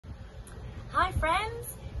Hi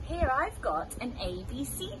friends, here I've got an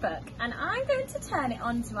ABC book and I'm going to turn it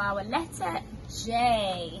onto our letter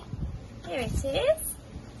J. Here it is.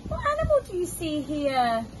 What animal do you see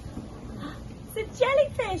here? It's a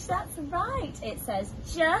jellyfish, that's right. It says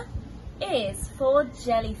J is for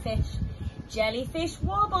jellyfish. Jellyfish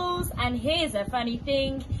wobbles, and here's a funny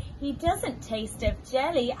thing. He doesn't taste of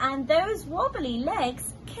jelly and those wobbly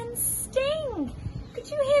legs can sting.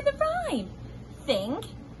 Could you hear the rhyme? Thing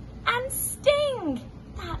and sting.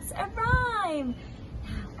 That's a rhyme.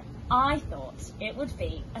 Now, I thought it would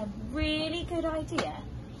be a really good idea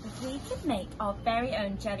if we could make our very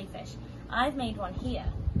own jellyfish. I've made one here.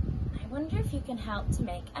 I wonder if you can help to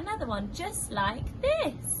make another one just like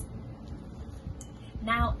this.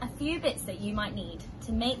 Now, a few bits that you might need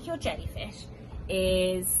to make your jellyfish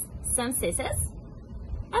is some scissors,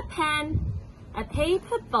 a pen, a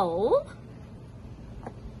paper bowl,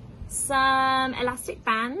 some elastic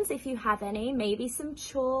bands if you have any, maybe some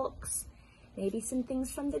chalks, maybe some things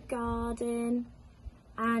from the garden,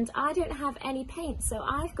 and I don't have any paint, so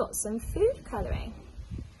I've got some food colouring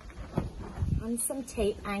and some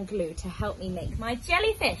tape and glue to help me make my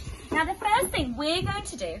jellyfish. Now the first thing we're going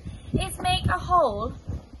to do is make a hole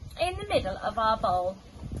in the middle of our bowl,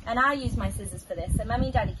 and I use my scissors for this, so Mummy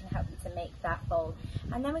and Daddy can help you to make that bowl.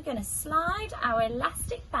 And then we're going to slide our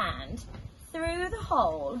elastic band through the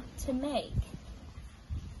hole to make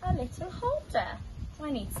a little holder. So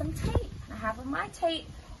I need some tape. I have my tape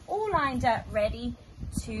all lined up, ready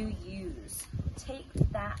to use. Take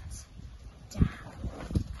that down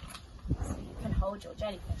so you can hold your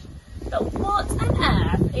jellyfish. But what on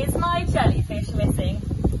earth is my jellyfish missing?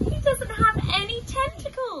 He doesn't have any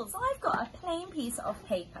tentacles. I've got a plain piece of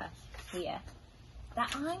paper here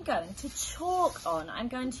that I'm going to chalk on. I'm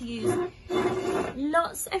going to use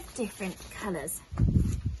lots of different colours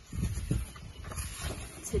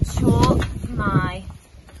to chalk my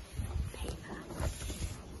paper.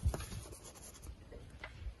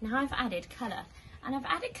 Now I've added colour, and I've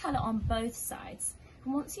added colour on both sides.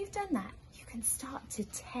 And once you've done that, you can start to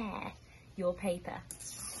tear your paper.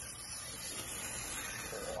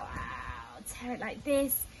 Wow, tear it like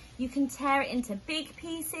this. You can tear it into big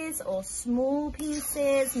pieces or small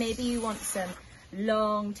pieces. Maybe you want some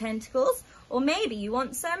long tentacles, or maybe you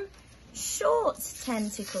want some short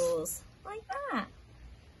tentacles, like that.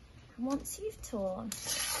 And once you've torn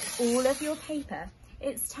all of your paper,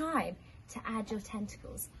 it's time to add your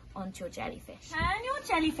tentacles onto your jellyfish. Turn your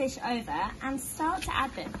jellyfish over and start to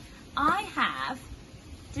add them. I have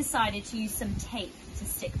decided to use some tape to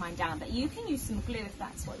stick mine down, but you can use some glue if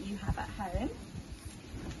that's what you have at home.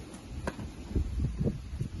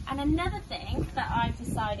 And another thing that I've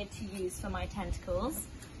decided to use for my tentacles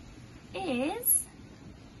is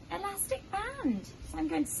elastic band. So I'm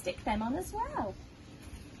going to stick them on as well.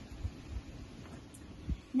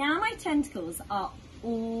 Now my tentacles are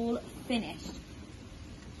all finished.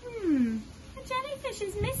 The jellyfish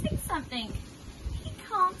is missing something. He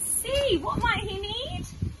can't see. What might he need?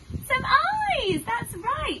 Some eyes, that's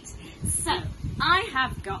right. So I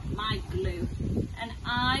have got my glue and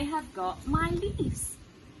I have got my leaves.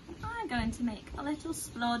 I'm going to make a little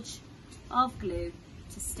splodge of glue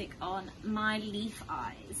to stick on my leaf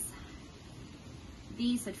eyes.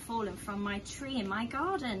 These had fallen from my tree in my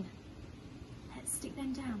garden. Let's stick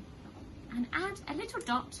them down and add a little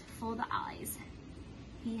dot for the eyes.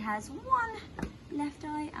 He has one left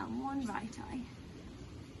eye and one right eye.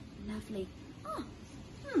 Lovely.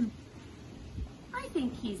 I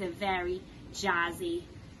think he's a very jazzy,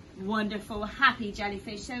 wonderful, happy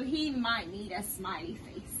jellyfish, so he might need a smiley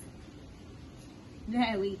face.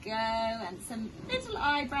 There we go, and some little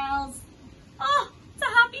eyebrows. Oh, it's a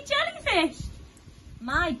happy jellyfish.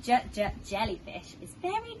 My jellyfish is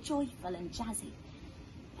very joyful and jazzy,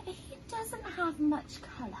 but he doesn't have much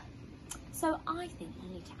colour. So I think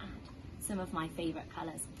I need to add some of my favourite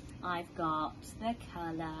colours. I've got the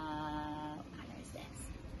colour, what colour is this?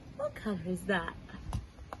 What colour is that?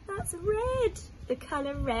 That's red, the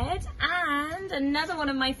colour red. And another one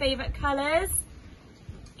of my favourite colours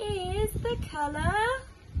is the colour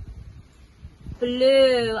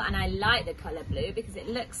blue. And I like the colour blue because it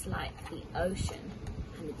looks like the ocean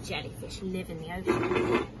and the jellyfish live in the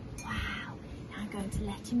ocean. Wow, now I'm going to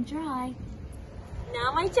let him dry.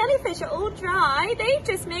 Now my jellyfish are all dry. They've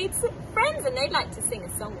just made some friends and they'd like to sing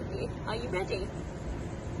a song with you. Are you ready?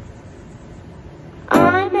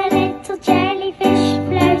 I'm a little jellyfish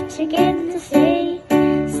floating in the sea,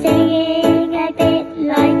 singing a bit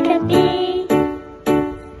like a bee.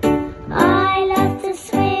 I love to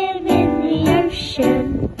swim in the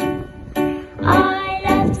ocean. I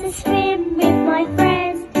love to swim with my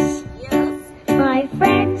friends. Yes. My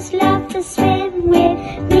friends love to to swim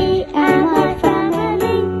with.